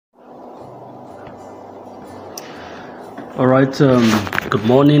All right, good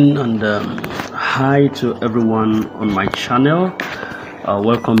morning and hi to everyone on my channel.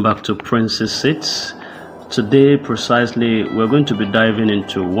 Welcome back to Princess Sits. Today, precisely, we're going to be diving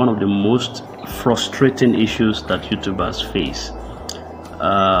into one of the most frustrating issues that YouTubers face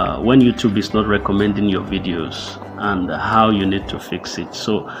when YouTube is not recommending your videos and how you need to fix it.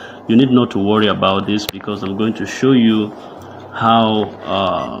 So you need not to worry about this because I'm going to show you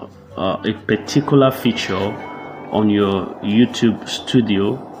how a particular feature on your YouTube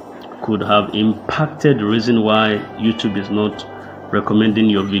Studio could have impacted the reason why YouTube is not recommending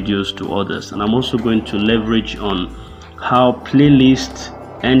your videos to others. And I'm also going to leverage on how playlist,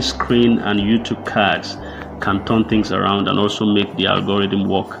 end screen, and YouTube cards can turn things around and also make the algorithm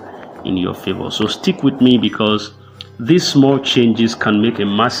work in your favor. So stick with me because these small changes can make a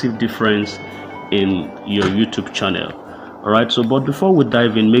massive difference in your YouTube channel. Alright, so but before we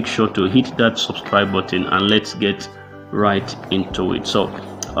dive in, make sure to hit that subscribe button and let's get right into it. So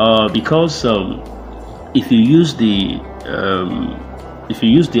because if you use the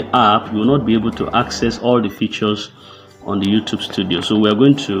app, you will not be able to access all the features on the YouTube Studio. So we're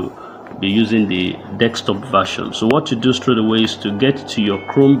going to be using the desktop version. So what you do straight away is to get to your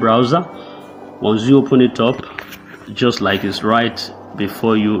Chrome browser. Once you open it up, just like it's right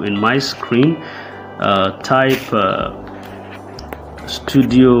before you in my screen, type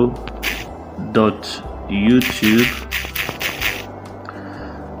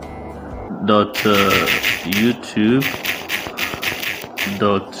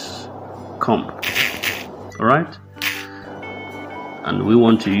all right, and we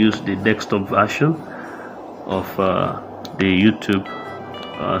want to use the desktop version of the YouTube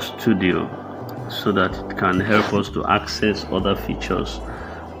Studio so that it can help us to access other features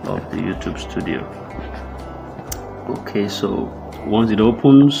of the YouTube Studio. Okay, so once it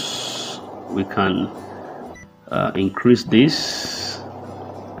opens, we can increase this.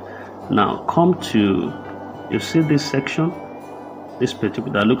 Now come to, you see this section, this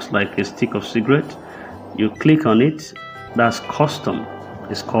particular that looks like a stick of cigarette. You click on it. That's custom.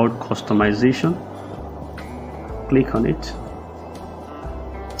 It's called customization. Click on it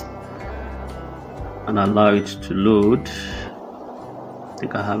and allow it to load. I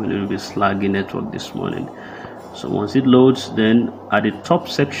think I have a little bit sluggy network this morning. So once it loads, then at the top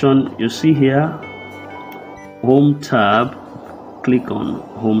section, you see here, Home tab. Click on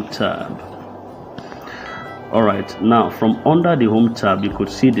Home tab. All right, now from under the Home tab, you could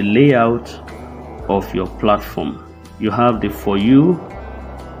see the layout of your platform. You have the For You,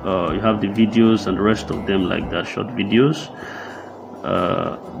 you have the videos and the rest of them like that, short videos,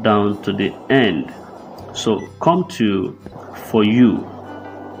 down to the end. So come to For You.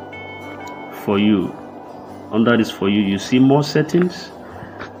 For You. Under this For You, you see More Settings.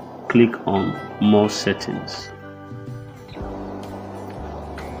 Click on More Settings.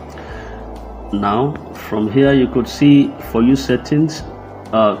 Now from here you could see For You settings,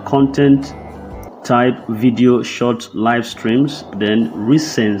 content type, video, short, live streams, then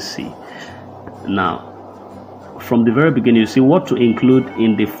recency. Now from the very beginning, you see what to include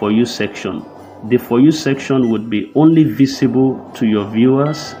in the For You section. The For You section would be only visible to your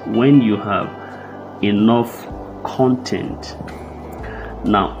viewers when you have enough content.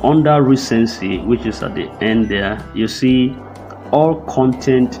 Now under recency, which is at the end there, you see all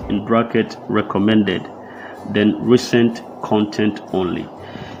content in bracket recommended, then recent content only.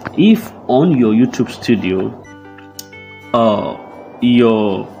 If on your YouTube Studio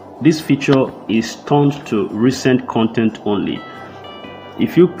this feature is turned to recent content only,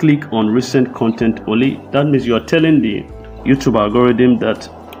 if you click on recent content only, that means you are telling the YouTube algorithm that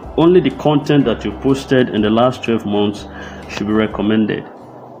only the content that you posted in the last 12 months should be recommended.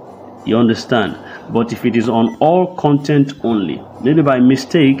 You understand? But if it is on all content only, maybe by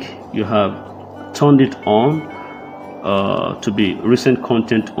mistake you have turned it on to be recent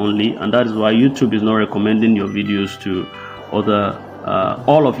content only, and that is why YouTube is not recommending your videos to other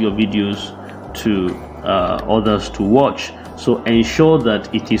all of your videos to others to watch. So ensure that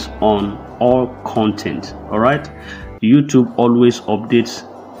it is on all content. All right, YouTube always updates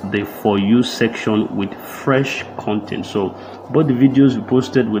the For You section with fresh content. So both the videos you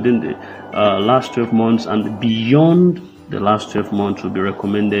posted within the last 12 months and beyond the last 12 months will be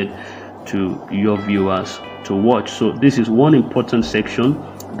recommended to your viewers to watch. So this is one important section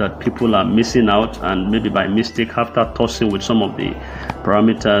that people are missing out, and maybe by mistake, after tossing with some of the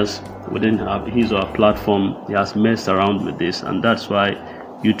parameters within his or her platform, he has messed around with this, and that's why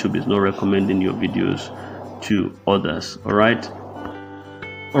YouTube is not recommending your videos to others. All right,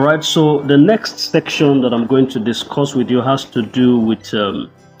 so the next section that I'm going to discuss with you has to do with the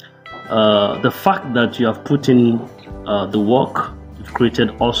fact that you have put in the work, you've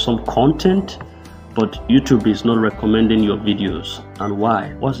created awesome content, but YouTube is not recommending your videos. And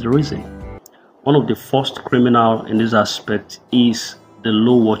why? What's the reason? One of the first criminal in this aspect is the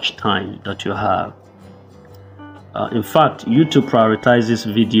low watch time that you have. In fact, YouTube prioritizes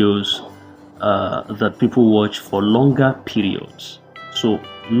videos that people watch for longer periods. So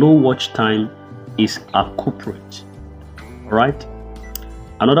low watch time is a culprit. All right.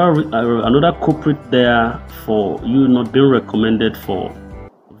 Another culprit there for you not being recommended for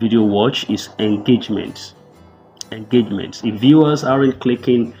video watch is engagements. If viewers aren't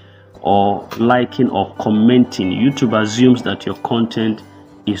clicking or liking or commenting, YouTube assumes that your content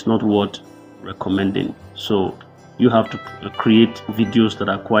is not worth recommending. So you have to create videos that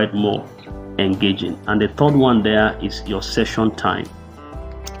are quite more engaging. And the third one there is your session time.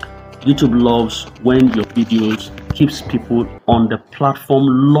 YouTube loves when your videos keeps people on the platform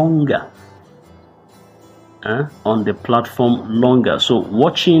longer. So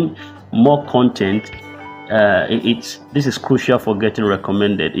watching more content, this is crucial for getting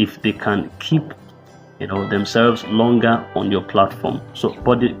recommended if they can keep themselves longer on your platform. So,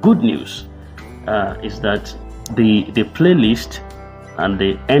 but the good news is that the playlist and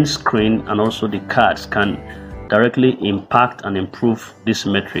the end screen and also the cards can directly impact and improve these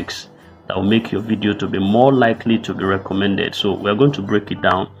metrics that will make your video to be more likely to be recommended. So we're going to break it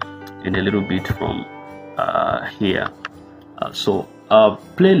down in a little bit from here.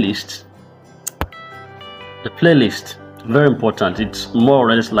 Playlist. The playlist, very important. It's more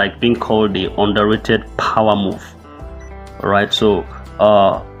or less like being called the underrated power move. All right, so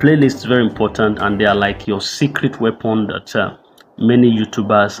playlists is very important, and they are like your secret weapon that many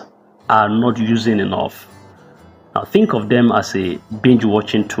YouTubers are not using enough. Now think of them as a binge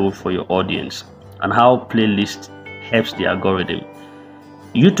watching tool for your audience, and how playlist helps the algorithm.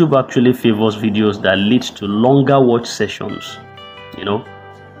 YouTube actually favors videos that lead to longer watch sessions.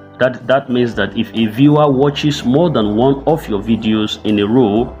 That means that if a viewer watches more than one of your videos in a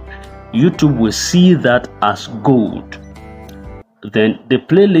row, YouTube will see that as gold. Then the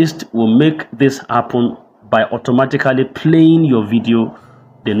playlist will make this happen by automatically playing your video.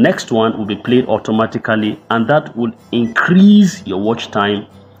 The next one will be played automatically, and that will increase your watch time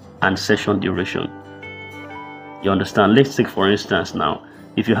and session duration. You understand? Let's take for instance now,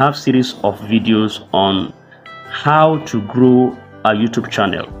 if you have series of videos on how to grow a YouTube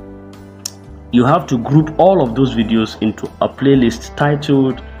channel, you have to group all of those videos into a playlist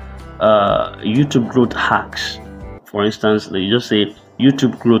titled YouTube Growth Hacks. For instance, you just say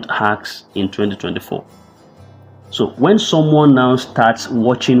YouTube Growth Hacks in 2024. So when someone now starts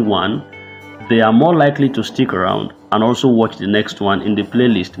watching one, they are more likely to stick around and also watch the next one in the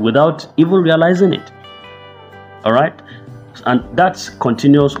playlist without even realizing it. All right, and that's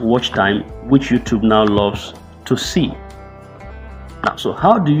continuous watch time, which YouTube now loves to see. Now, so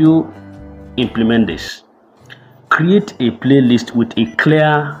how do you implement this? Create a playlist with a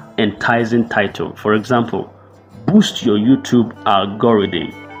clear, enticing title. For example, Boost Your YouTube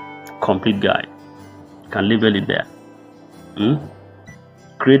Algorithm Complete Guide. You can label it there.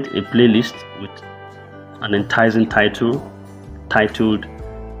 Create a playlist with an enticing title titled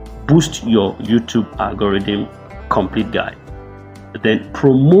Boost Your YouTube Algorithm Complete Guide. Then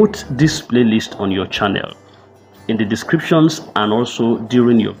promote this playlist on your channel, in the descriptions and also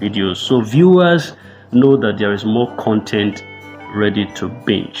during your videos, so viewers know that there is more content ready to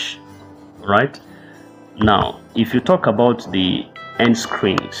binge. Right now, if you talk about the end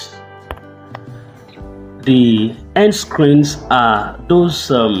screens, the end screens are those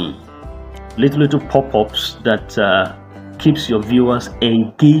little pop-ups that keeps your viewers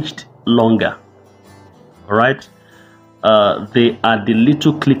engaged longer. All right, they are the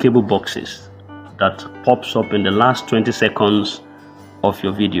little clickable boxes that pops up in the last 20 seconds of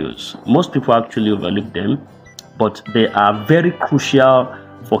your videos. Most people actually overlook them, but they are very crucial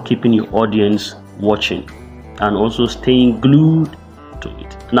for keeping your audience watching and also staying glued to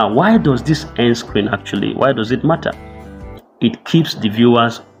it. Now, why does this end screen why does it matter? It keeps the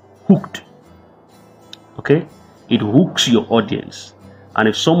viewers hooked. Okay, it hooks your audience, and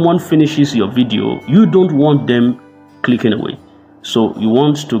if someone finishes your video, you don't want them clicking away. So you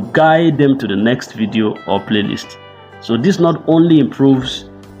want to guide them to the next video or playlist. So this not only improves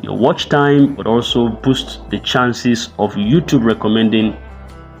your watch time, but also boosts the chances of YouTube recommending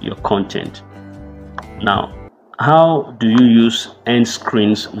your content. Now, how do you use end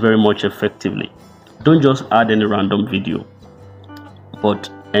screens very much effectively? Don't just add any random video, but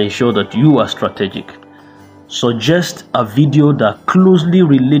ensure that you are strategic. Suggest a video that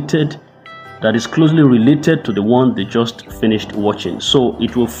is closely related to the one they just finished watching, so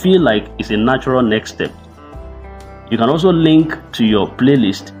it will feel like it's a natural next step. You can also link to your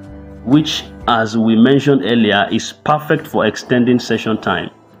playlist, which, as we mentioned earlier, is perfect for extending session time.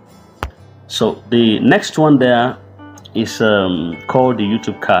 So the next one there is called the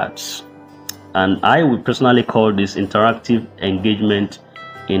YouTube cards, and I would personally call this interactive engagement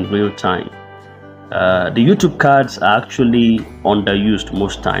in real time. The YouTube cards are actually underused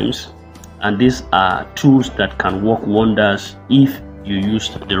most times, and these are tools that can work wonders if you use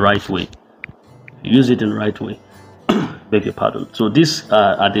the right way. Use it in the right way. Beg your pardon. So these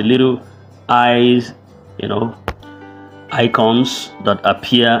are the little eyes, icons that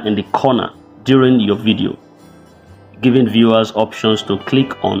appear in the corner during your video, giving viewers options to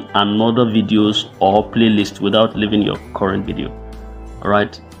click on another videos or playlist without leaving your current video. All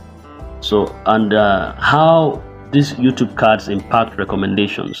right. So, and how these YouTube cards impact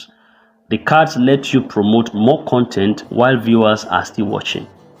recommendations. The cards let you promote more content while viewers are still watching.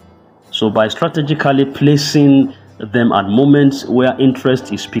 So by strategically placing them at moments where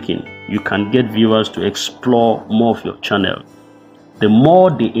interest is peaking, you can get viewers to explore more of your channel. The more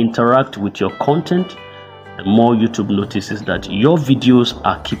they interact with your content, the more YouTube notices that your videos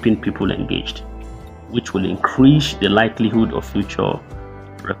are keeping people engaged, which will increase the likelihood of future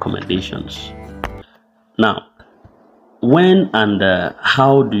recommendations. Now, when and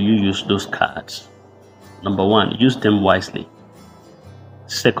how do you use those cards? Number one, use them wisely.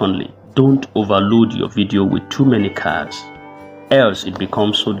 Secondly, don't overload your video with too many cards, else it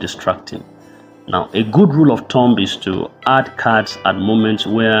becomes so distracting. Now, a good rule of thumb is to add cards at moments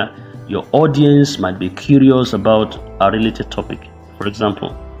where your audience might be curious about a related topic. For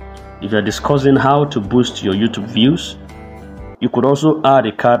example, if you're discussing how to boost your YouTube views, you could also add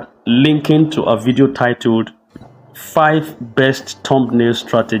a card linking to a video titled 5 Best Thumbnail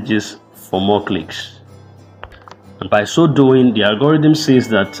Strategies for More Clicks. And by so doing, the algorithm says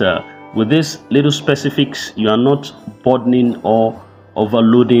that with these little specifics, you are not burdening or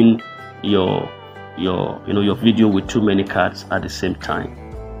overloading your video with too many cards at the same time.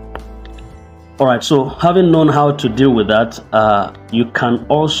 All right, so having known how to deal with that, you can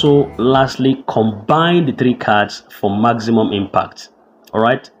also lastly combine the 3 cards for maximum impact. All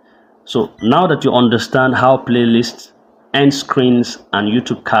right, so now that you understand how playlists, end screens, and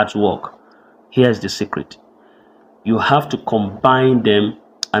YouTube cards work, here's the secret. You have to combine them,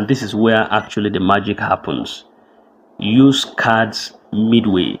 and this is where actually the magic happens. Use cards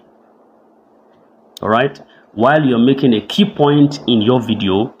midway. All right, while you're making a key point in your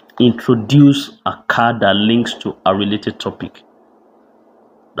video, introduce a card that links to a related topic.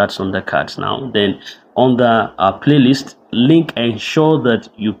 That's on the cards now. Then on the playlist, ensure that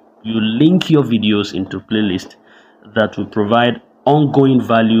you link your videos into playlist that will provide ongoing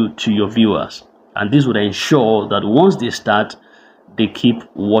value to your viewers, and this would ensure that once they start, they keep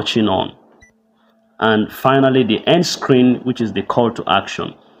watching on. And finally, the end screen, which is the call to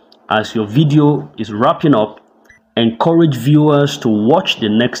action. As your video is wrapping up, encourage viewers to watch the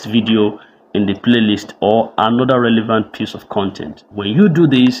next video in the playlist or another relevant piece of content. When you do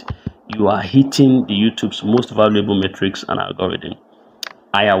this, you are hitting the YouTube's most valuable metrics and algorithm: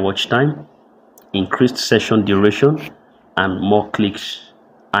 higher watch time, increased session duration, and more clicks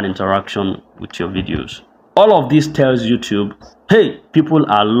and interaction with your videos. All of this tells YouTube, hey, people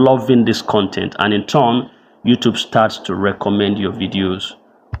are loving this content, and in turn, YouTube starts to recommend your videos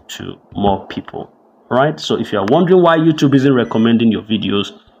to more people. Right? So if you are wondering why YouTube isn't recommending your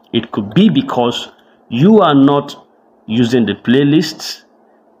videos, it could be because you are not using the playlists,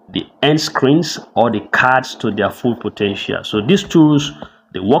 the end screens, or the cards to their full potential. So these tools,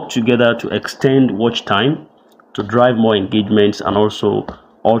 they work together to extend watch time, to drive more engagements, and also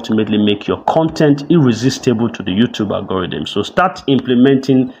ultimately make your content irresistible to the YouTube algorithm. So start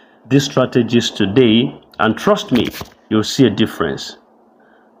implementing these strategies today, and trust me, you'll see a difference.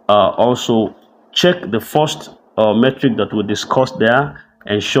 Also, check the first metric that we discussed there.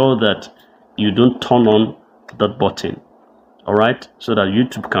 Ensure that you don't turn on that button. All right, so that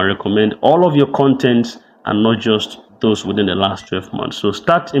YouTube can recommend all of your contents and not just those within the last 12 months. So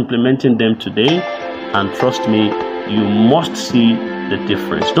start implementing them today, and trust me, you must see the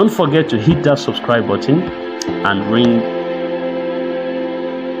difference. Don't forget to hit that subscribe button and ring